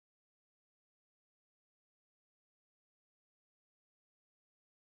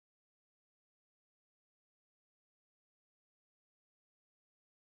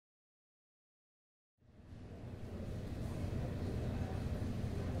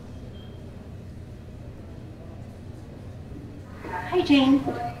Hi, Jane.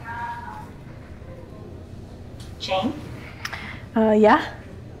 Jane? Yeah?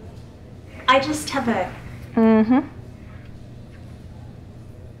 I just have a...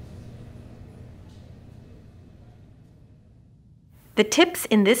 The tips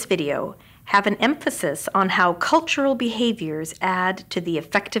in this video have an emphasis on how cultural behaviors add to the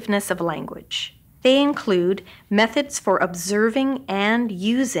effectiveness of language. They include methods for observing and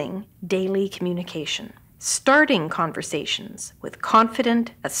using daily communication, starting conversations with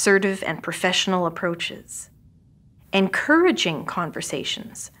confident, assertive, and professional approaches, encouraging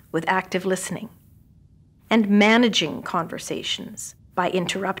conversations with active listening, and managing conversations by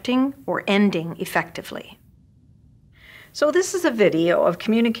interrupting or ending effectively. So this is a video of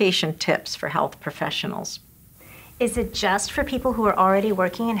communication tips for health professionals. Is it just for people who are already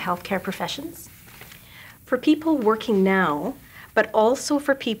working in healthcare professions? For people working now, but also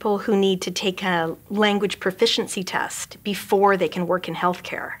for people who need to take a language proficiency test before they can work in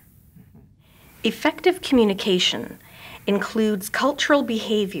healthcare. Effective communication includes cultural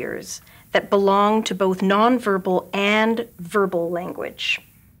behaviors that belong to both nonverbal and verbal language.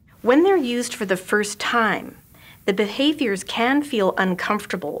 When they're used for the first time, the behaviors can feel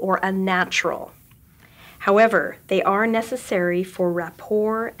uncomfortable or unnatural. However, they are necessary for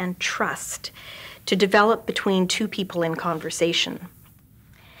rapport and trust to develop between two people in conversation.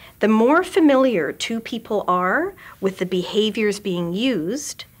 The more familiar two people are with the behaviors being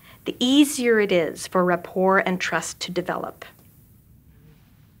used, the easier it is for rapport and trust to develop.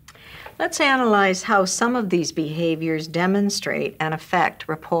 Let's analyze how some of these behaviors demonstrate and affect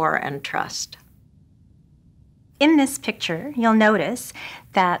rapport and trust. In this picture, you'll notice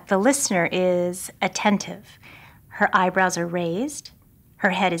that the listener is attentive. Her eyebrows are raised,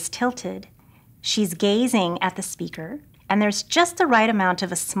 her head is tilted, she's gazing at the speaker, and there's just the right amount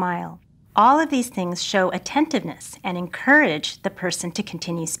of a smile. All of these things show attentiveness and encourage the person to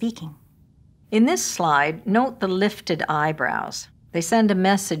continue speaking. In this slide, note the lifted eyebrows. They send a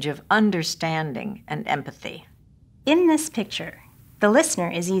message of understanding and empathy. In this picture, the listener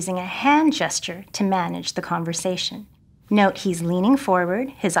is using a hand gesture to manage the conversation. Note he's leaning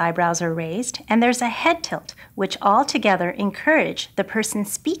forward, his eyebrows are raised, and there's a head tilt, which all together encourage the person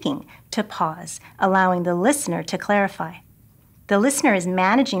speaking to pause, allowing the listener to clarify. The listener is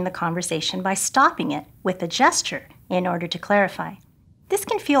managing the conversation by stopping it with a gesture in order to clarify. This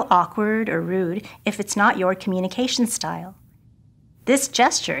can feel awkward or rude if it's not your communication style. This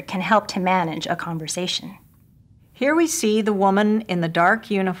gesture can help to manage a conversation. Here we see the woman in the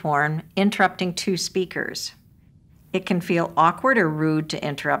dark uniform interrupting two speakers. It can feel awkward or rude to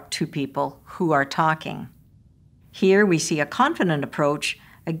interrupt two people who are talking. Here we see a confident approach,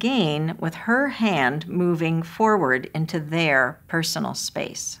 again with her hand moving forward into their personal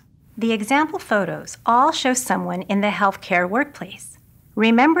space. The example photos all show someone in the healthcare workplace.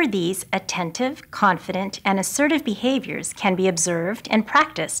 Remember, these attentive, confident, and assertive behaviors can be observed and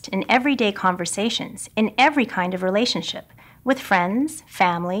practiced in everyday conversations, in every kind of relationship, with friends,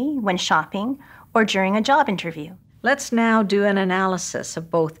 family, when shopping, or during a job interview. Let's now do an analysis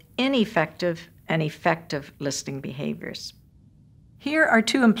of both ineffective and effective listening behaviors. Here are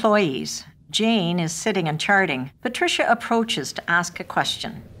two employees. Jane is sitting and charting. Patricia approaches to ask a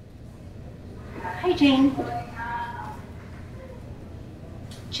question. Hi, Jane.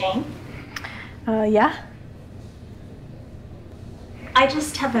 Jane? Yeah? I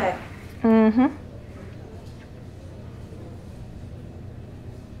just have a...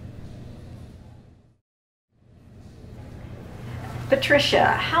 Patricia,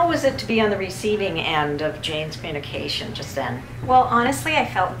 how was it to be on the receiving end of Jane's communication just then? Well, honestly, I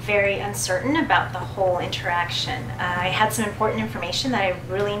felt very uncertain about the whole interaction. I had some important information that I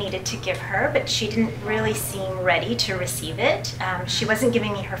really needed to give her, but she didn't really seem ready to receive it. She wasn't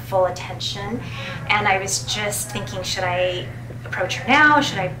giving me her full attention, and I was just thinking, should I approach her now?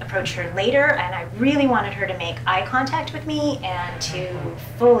 Should I approach her later? And I really wanted her to make eye contact with me and to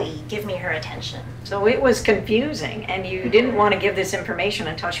fully give me her attention. So it was confusing, and you didn't want to give this information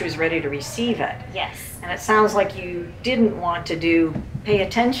until she was ready to receive it. Yes. And it sounds like you didn't want to pay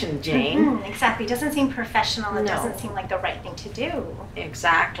attention, Jane. Exactly. It doesn't seem professional. It No. doesn't seem like the right thing to do.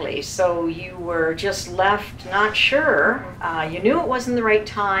 Exactly. So you were just left not sure. You knew it wasn't the right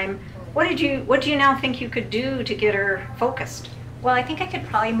time. What do you now think you could do to get her focused? Well, I think I could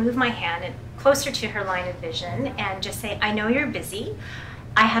probably move my hand closer to her line of vision and just say, I know you're busy.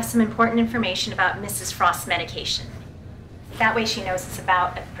 I have some important information about Mrs. Frost's medication. That way she knows it's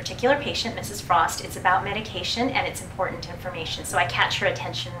about a particular patient, Mrs. Frost. It's about medication and it's important information. So I catch her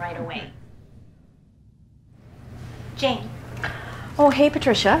attention right away. Jane. Oh, hey,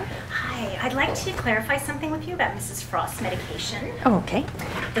 Patricia. Hi. I'd like to clarify something with you about Mrs. Frost's medication. Oh, okay.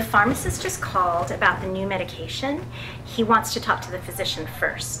 The pharmacist just called about the new medication. He wants to talk to the physician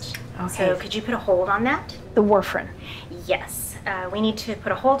first. Okay. So could you put a hold on that? The warfarin. Yes. We need to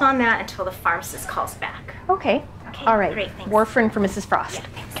put a hold on that until the pharmacist calls back. Okay. Okay, All right. great, thanks. Warfarin for Mrs. Frost. Yeah,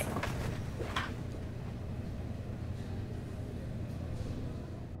 thanks.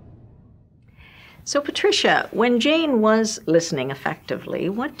 So, Patricia, when Jane was listening effectively,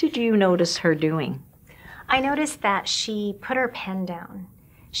 what did you notice her doing? I noticed that she put her pen down.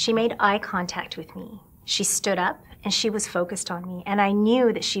 She made eye contact with me. She stood up and she was focused on me, and I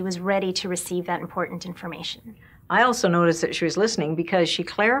knew that she was ready to receive that important information. I also noticed that she was listening because she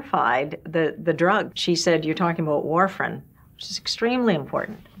clarified the drug. She said, you're talking about warfarin, which is extremely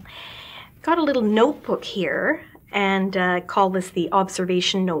important. Got a little notebook here, and call this the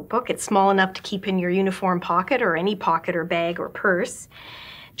observation notebook. It's small enough to keep in your uniform pocket or any pocket or bag or purse.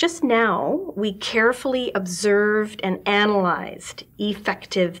 Just now, we carefully observed and analyzed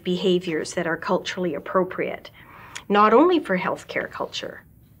effective behaviors that are culturally appropriate, not only for healthcare culture,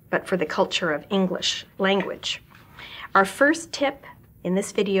 but for the culture of English language. Our first tip in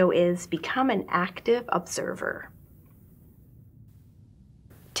this video is become an active observer.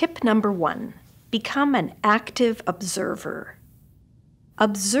 Tip number 1. Become an active observer.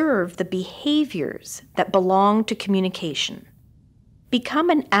 Observe the behaviors that belong to communication. Become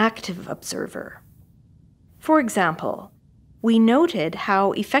an active observer. For example, we noted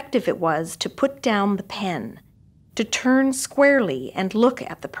how effective it was to put down the pen, to turn squarely and look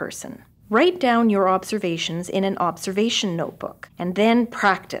at the person. Write down your observations in an observation notebook and then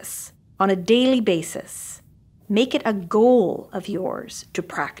practice on a daily basis. Make it a goal of yours to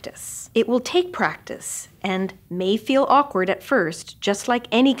practice. It will take practice and may feel awkward at first, just like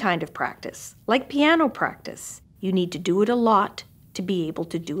any kind of practice. Like piano practice, you need to do it a lot to be able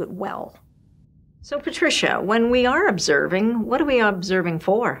to do it well. So, Patricia, when we are observing, what are we observing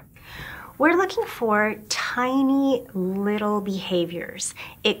for? We're looking for tiny little behaviors.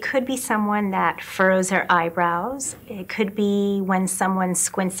 It could be someone that furrows their eyebrows. It could be when someone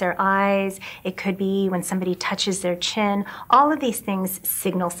squints their eyes. It could be when somebody touches their chin. All of these things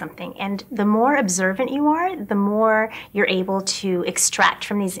signal something. And the more observant you are, the more you're able to extract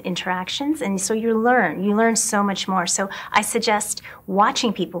from these interactions. And so you learn so much more. So I suggest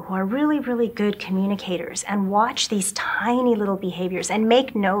watching people who are really, really good communicators and watch these tiny little behaviors and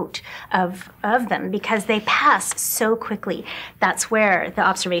make note of them because they pass so quickly. That's where the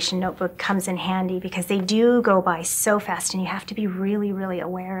observation notebook comes in handy because they do go by so fast and you have to be really, really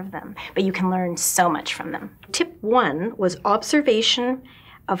aware of them. But you can learn so much from them. Tip 1 was observation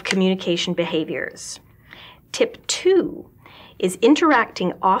of communication behaviors. Tip 2 is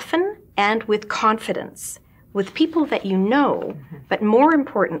interacting often and with confidence with people that you know, but more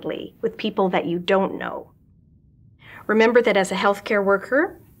importantly, with people that you don't know. Remember that as a healthcare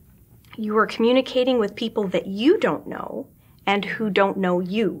worker, you are communicating with people that you don't know and who don't know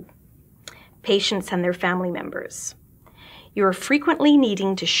you, patients and their family members. You are frequently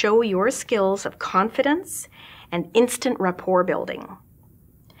needing to show your skills of confidence and instant rapport building.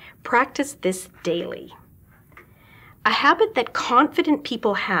 Practice this daily. A habit that confident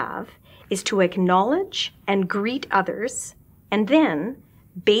people have is to acknowledge and greet others, and then,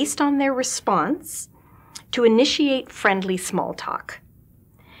 based on their response, to initiate friendly small talk.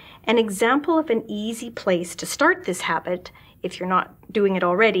 An example of an easy place to start this habit, if you're not doing it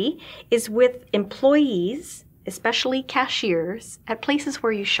already, is with employees, especially cashiers, at places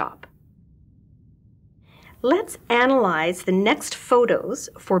where you shop. Let's analyze the next photos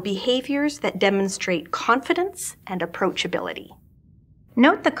for behaviors that demonstrate confidence and approachability.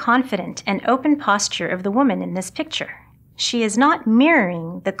 Note the confident and open posture of the woman in this picture. She is not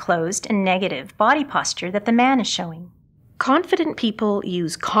mirroring the closed and negative body posture that the man is showing. Confident people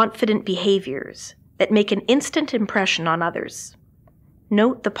use confident behaviors that make an instant impression on others.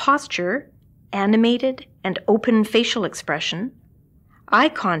 Note the posture, animated and open facial expression, eye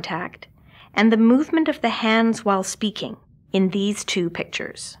contact, and the movement of the hands while speaking in these two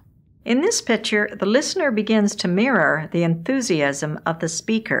pictures. In this picture, the listener begins to mirror the enthusiasm of the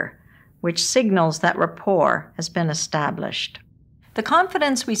speaker, which signals that rapport has been established. The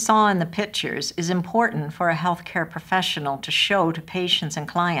confidence we saw in the pictures is important for a healthcare professional to show to patients and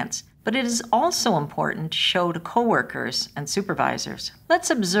clients, but it is also important to show to coworkers and supervisors. Let's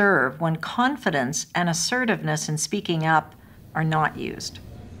observe when confidence and assertiveness in speaking up are not used.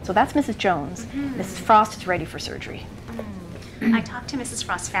 So that's Mrs. Jones. Mrs. Frost is ready for surgery. I talked to Mrs.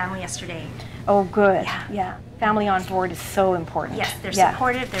 Frost's family yesterday. Oh, good. Yeah. Family on board is so important. Yes, they're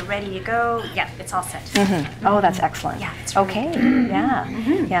supportive, they're ready to go. Yeah, it's all set. Oh, that's excellent. Yeah, it's really okay. good. Yeah.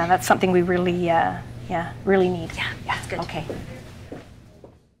 Yeah, that's something we really, really need. Yeah, that's good. Okay.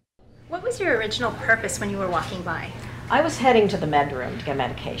 What was your original purpose when you were walking by? I was heading to the med room to get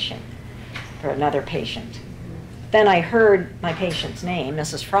medication for another patient. Then I heard my patient's name,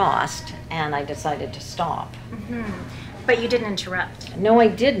 Mrs. Frost, and I decided to stop. But you didn't interrupt. No, I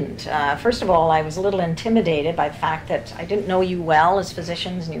didn't. First of all, I was a little intimidated by the fact that I didn't know you well as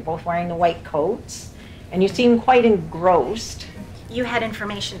physicians, and you're both wearing the white coats, and you seemed quite engrossed. You had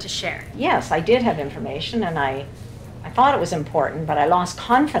information to share. Yes, I did have information, and I thought it was important, but I lost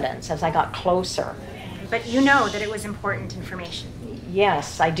confidence as I got closer. But you know that it was important information.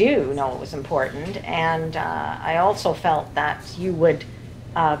 Yes, I do know it was important, and I also felt that you would,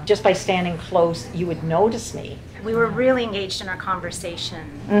 just by standing close, you would notice me. We were really engaged in our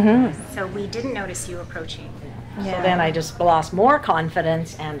conversation, so we didn't notice you approaching. So then I just lost more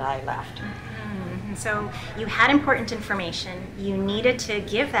confidence and I left. And so you had important information. You needed to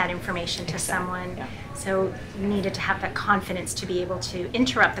give that information to someone. Yeah. So you needed to have that confidence to be able to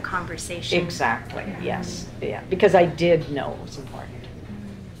interrupt the conversation. Exactly, yes. Yeah, because I did know it was important.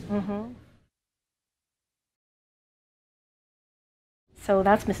 So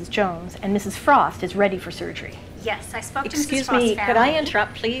that's Mrs. Jones, and Mrs. Frost is ready for surgery. Yes, I spoke to Mrs. Excuse Frost's me, family. could I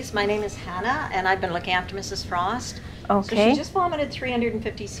interrupt, please? My name is Hannah, and I've been looking after Mrs. Frost. Okay. So she just vomited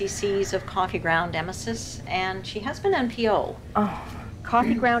 350 cc's of coffee ground emesis, and she has been NPO. Oh,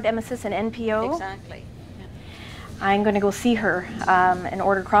 coffee ground emesis and NPO. Exactly. I'm going to go see her and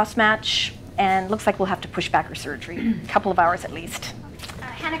order cross-match, and looks like we'll have to push back her surgery. A couple of hours at least.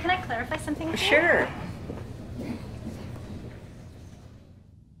 Hannah, can I clarify something with you? Sure.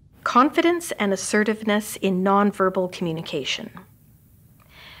 Confidence and assertiveness in nonverbal communication.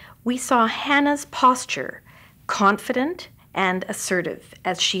 We saw Hannah's posture, confident and assertive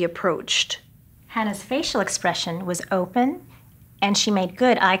as she approached. Hannah's facial expression was open, and she made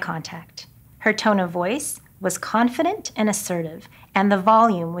good eye contact. Her tone of voice was confident and assertive, and the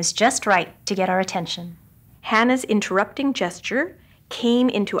volume was just right to get our attention. Hannah's interrupting gesture came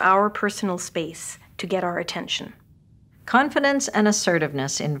into our personal space to get our attention. Confidence and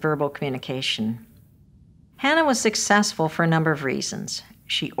assertiveness in verbal communication. Hannah was successful for a number of reasons.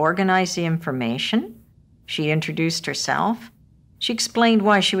 She organized the information. She introduced herself. She explained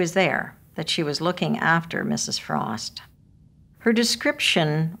why she was there, that she was looking after Mrs. Frost. Her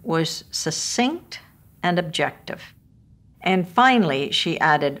description was succinct and objective. And finally, she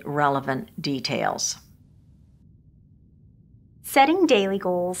added relevant details. Setting daily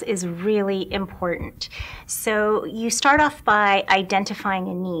goals is really important. So you start off by identifying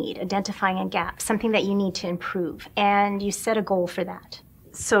a need, identifying a gap, something that you need to improve, and you set a goal for that.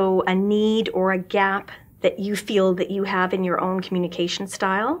 So a need or a gap that you feel that you have in your own communication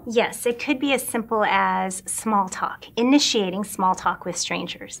style? Yes, it could be as simple as small talk, initiating small talk with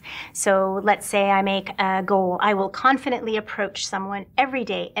strangers. So let's say I make a goal, I will confidently approach someone every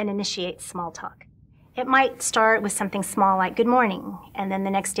day and initiate small talk. It might start with something small like good morning, and then the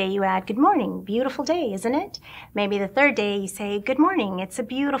next day you add good morning, beautiful day, isn't it? Maybe the third day you say good morning, it's a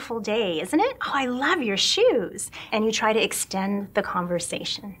beautiful day, isn't it? Oh, I love your shoes. And you try to extend the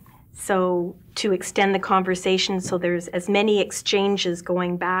conversation. So to extend the conversation so there's as many exchanges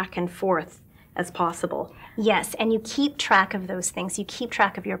going back and forth as possible. Yes, and you keep track of those things. You keep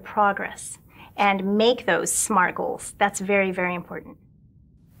track of your progress and make those SMART goals. That's very, very important.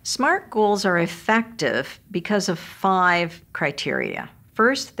 SMART goals are effective because of 5 criteria.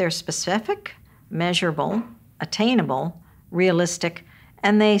 First, they're specific, measurable, attainable, realistic,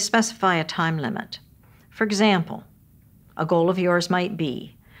 and they specify a time limit. For example, a goal of yours might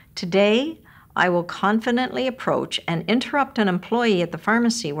be, today I will confidently approach and interrupt an employee at the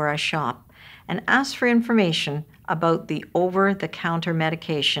pharmacy where I shop and ask for information about the over-the-counter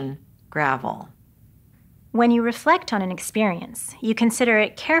medication Gravol. When you reflect on an experience, you consider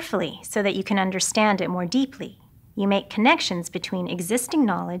it carefully so that you can understand it more deeply. You make connections between existing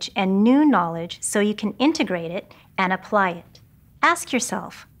knowledge and new knowledge so you can integrate it and apply it. Ask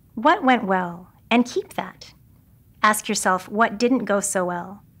yourself, what went well, and keep that. Ask yourself, what didn't go so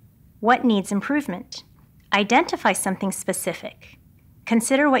well? What needs improvement? Identify something specific.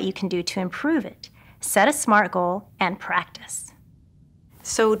 Consider what you can do to improve it. Set a SMART goal and practice.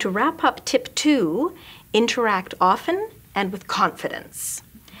 So to wrap up tip 2, interact often and with confidence.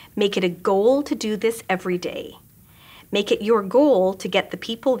 Make it a goal to do this every day. Make it your goal to get the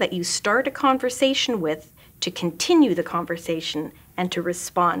people that you start a conversation with to continue the conversation and to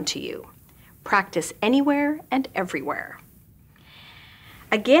respond to you. Practice anywhere and everywhere.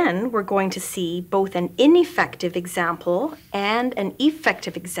 Again, we're going to see both an ineffective example and an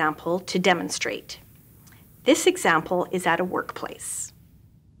effective example to demonstrate. This example is at a workplace.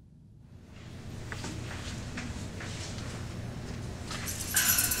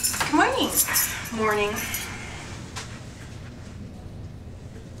 Good morning. Morning.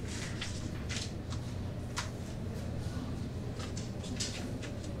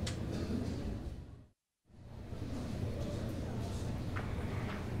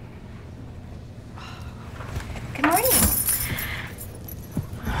 Good morning.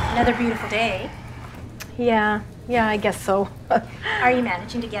 Another beautiful day. Yeah, I guess so. Are you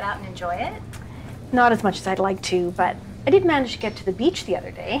managing to get out and enjoy it? Not as much as I'd like to, but I did manage to get to the beach the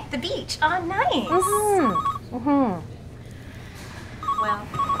other day. The beach. Oh, nice. Well,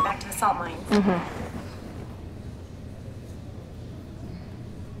 back to the salt mines.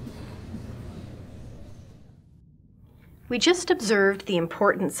 We just observed the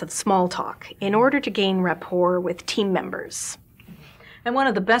importance of small talk in order to gain rapport with team members. And one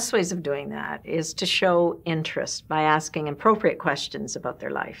of the best ways of doing that is to show interest by asking appropriate questions about their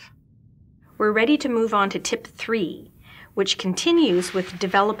life. We're ready to move on to tip 3, which continues with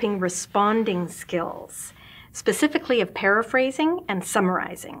developing responding skills, specifically of paraphrasing and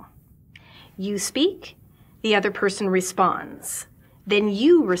summarizing. You speak, the other person responds. Then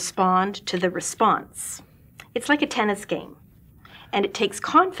you respond to the response. It's like a tennis game, and it takes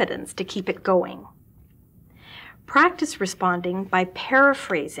confidence to keep it going. Practice responding by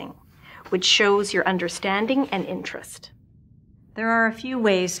paraphrasing, which shows your understanding and interest. There are a few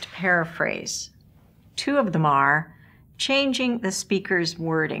ways to paraphrase. 2 of them are changing the speaker's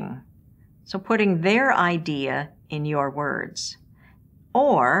wording, so putting their idea in your words,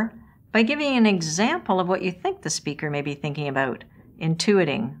 or by giving an example of what you think the speaker may be thinking about,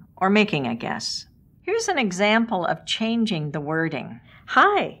 intuiting, or making a guess. Here's an example of changing the wording.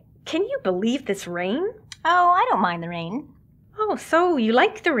 Hi, can you believe this rain? Oh, I don't mind the rain. Oh, so you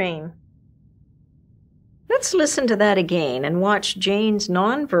like the rain? Let's listen to that again and watch Jane's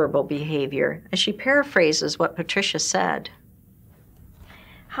nonverbal behavior as she paraphrases what Patricia said.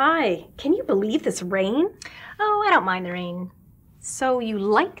 Hi, can you believe this rain? Oh, I don't mind the rain. So you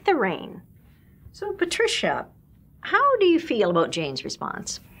like the rain? So, Patricia, how do you feel about Jane's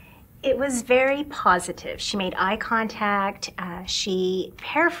response? It was very positive. She made eye contact. She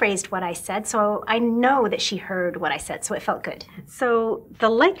paraphrased what I said, so I know that she heard what I said, so it felt good. So the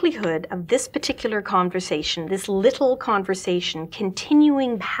likelihood of this particular conversation, this little conversation,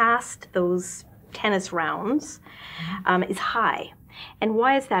 continuing past those tennis rounds is high. And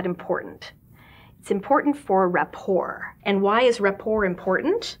why is that important? It's important for rapport. And why is rapport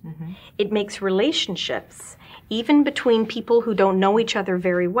important? It makes relationships, even between people who don't know each other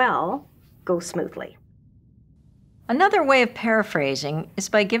very well, go smoothly. Another way of paraphrasing is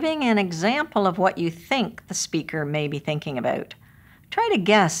by giving an example of what you think the speaker may be thinking about. Try to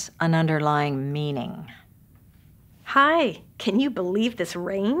guess an underlying meaning. Hi, can you believe this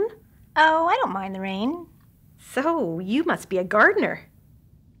rain? Oh, I don't mind the rain. So you must be a gardener.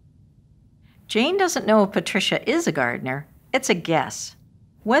 Jane doesn't know if Patricia is a gardener. It's a guess.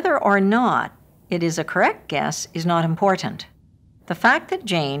 Whether or not it is a correct guess is not important. The fact that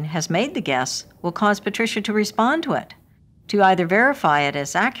Jane has made the guess will cause Patricia to respond to it, to either verify it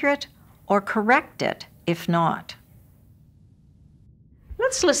as accurate or correct it if not.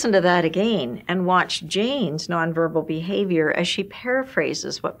 Let's listen to that again and watch Jane's nonverbal behavior as she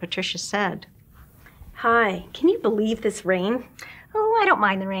paraphrases what Patricia said. Hi, can you believe this rain? Oh, I don't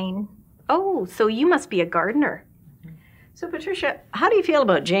mind the rain. Oh, so you must be a gardener. So, Patricia, how do you feel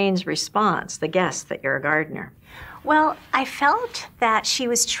about Jane's response, the guess that you're a gardener? Well, I felt that she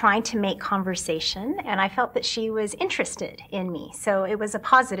was trying to make conversation, and I felt that she was interested in me. So it was a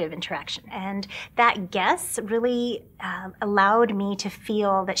positive interaction. And that guess really allowed me to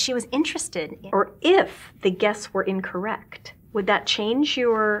feel that she was interested in. Or if the guess were incorrect, would that change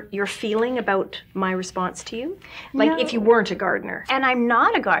your feeling about my response to you? Like if you weren't a gardener. And I'm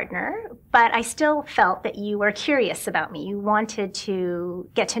not a gardener, but I still felt that you were curious about me. You wanted to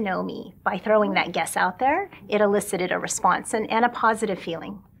get to know me. By throwing that guess out there, it elicited a response and a positive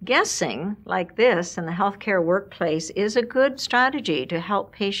feeling. Guessing, like this in the healthcare workplace, is a good strategy to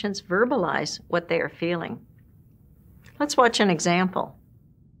help patients verbalize what they are feeling. Let's watch an example.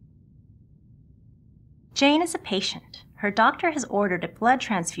 Jane is a patient. Her doctor has ordered a blood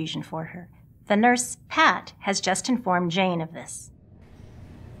transfusion for her. The nurse, Pat, has just informed Jane of this.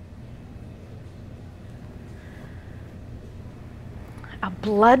 A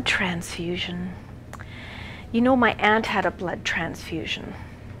blood transfusion. You know, my aunt had a blood transfusion.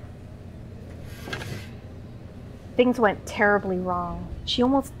 things went terribly wrong. She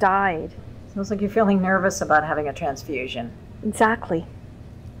almost died. Sounds like you're feeling nervous about having a transfusion. Exactly.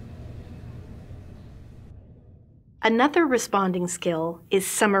 Another responding skill is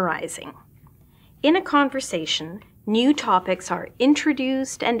summarizing. In a conversation, new topics are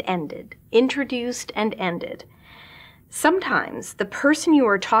introduced and ended, introduced and ended. Sometimes the person you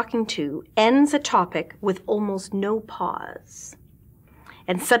are talking to ends a topic with almost no pause.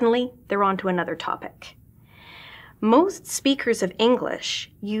 And suddenly they're on to another topic. Most speakers of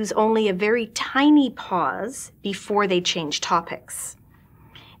English use only a very tiny pause before they change topics.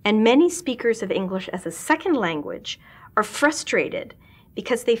 And many speakers of English as a second language are frustrated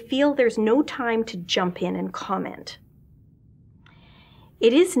because they feel there's no time to jump in and comment.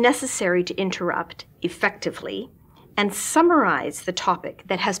 It is necessary to interrupt effectively and summarize the topic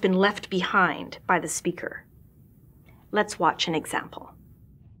that has been left behind by the speaker. Let's watch an example.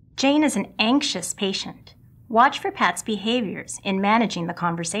 Jane is an anxious patient. Watch for Pat's behaviors in managing the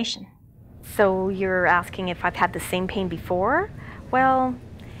conversation. So you're asking if I've had the same pain before? Well,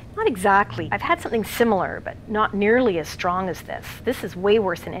 not exactly. I've had something similar, but not nearly as strong as this. This is way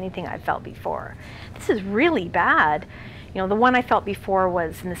worse than anything I've felt before. This is really bad. You know, the one I felt before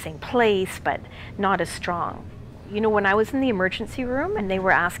was in the same place, but not as strong. You know, when I was in the emergency room and they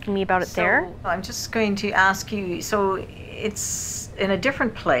were asking me about it there. I'm just going to ask you, so it's in a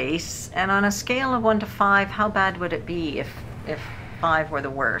different place, and on a scale of 1 to 5, how bad would it be if 5 were the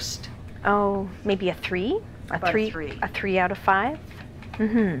worst? Oh, maybe a 3? About a 3. A 3 out of 5?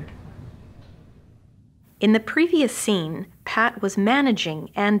 Mm-hmm. In the previous scene, Pat was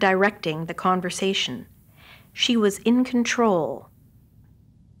managing and directing the conversation. She was in control.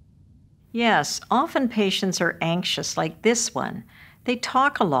 Yes, often patients are anxious like this one. They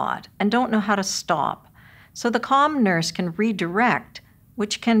talk a lot and don't know how to stop. So the calm nurse can redirect,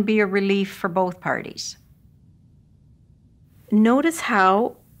 which can be a relief for both parties. Notice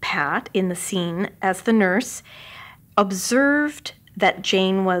how Pat, in the scene as the nurse, observed that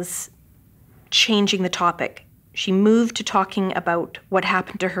Jane was changing the topic. She moved to talking about what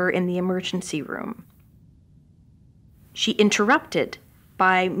happened to her in the emergency room. She interrupted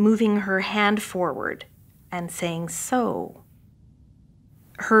by moving her hand forward and saying, "So."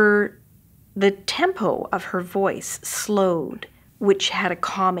 The tempo of her voice slowed, which had a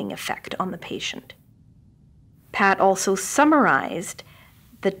calming effect on the patient. Pat also summarized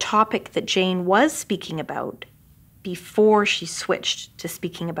the topic that Jane was speaking about before she switched to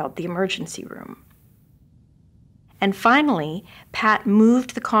speaking about the emergency room. And finally, Pat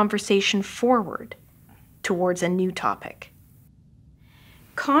moved the conversation forward towards a new topic.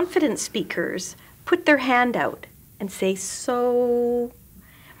 Confident speakers put their hand out and say, "So,"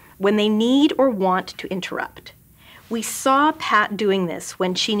 when they need or want to interrupt. We saw Pat doing this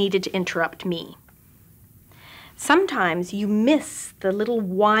when she needed to interrupt me. Sometimes you miss the little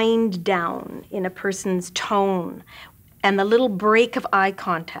wind down in a person's tone and the little break of eye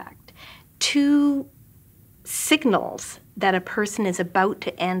contact, 2 signals that a person is about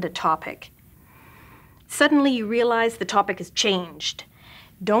to end a topic. Suddenly you realize the topic has changed.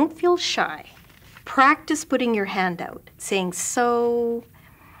 Don't feel shy. Practice putting your hand out, saying "so,"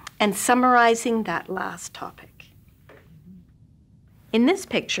 and summarizing that last topic. In this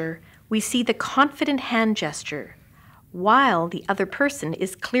picture, we see the confident hand gesture while the other person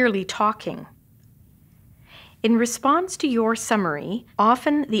is clearly talking. In response to your summary,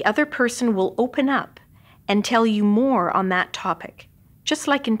 often the other person will open up and tell you more on that topic, just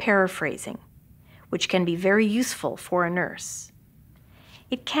like in paraphrasing, which can be very useful for a nurse.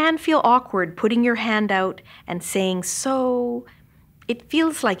 It can feel awkward putting your hand out and saying "so." It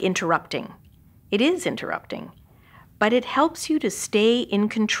feels like interrupting. It is interrupting, but it helps you to stay in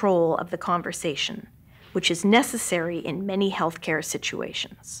control of the conversation, which is necessary in many healthcare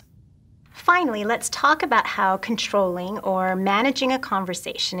situations. Finally, let's talk about how controlling or managing a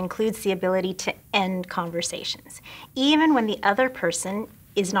conversation includes the ability to end conversations, even when the other person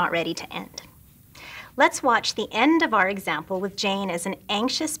is not ready to end. Let's watch the end of our example with Jane as an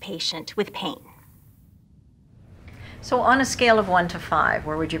anxious patient with pain. So on a scale of 1 to 5,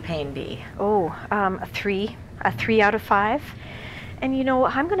 where would your pain be? Oh, a 3 out of 5. And you know,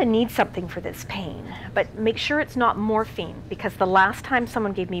 I'm going to need something for this pain, but make sure it's not morphine, because the last time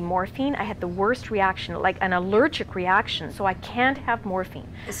someone gave me morphine, I had the worst reaction, like an allergic reaction, so I can't have morphine.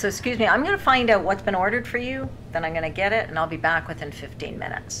 So excuse me, I'm going to find out what's been ordered for you, then I'm going to get it, and I'll be back within 15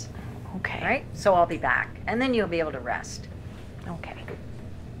 minutes. Okay. All right? So I'll be back, and then you'll be able to rest. Okay.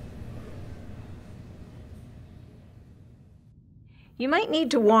 You might need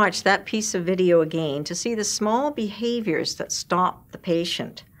to watch that piece of video again to see the small behaviors that stop the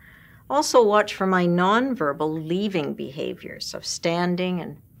patient. Also watch for my nonverbal leaving behaviors of standing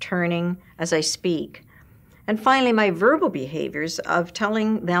and turning as I speak. And finally, my verbal behaviors of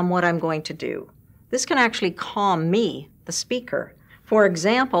telling them what I'm going to do. This can actually calm me, the speaker. For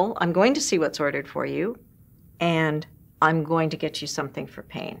example, I'm going to see what's ordered for you, and I'm going to get you something for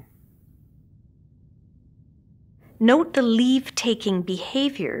pain. Note the leave-taking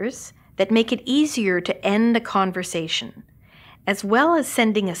behaviors that make it easier to end a conversation, as well as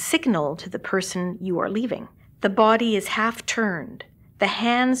sending a signal to the person you are leaving. The body is half turned, the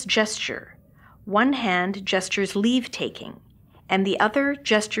hands gesture. One hand gestures leave-taking, and the other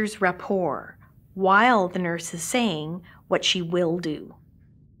gestures rapport, while the nurse is saying what she will do.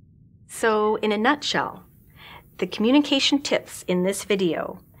 So, in a nutshell, the communication tips in this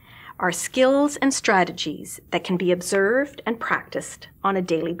video are skills and strategies that can be observed and practiced on a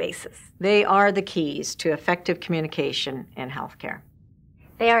daily basis. They are the keys to effective communication in healthcare.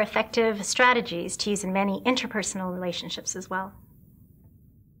 They are effective strategies to use in many interpersonal relationships as well.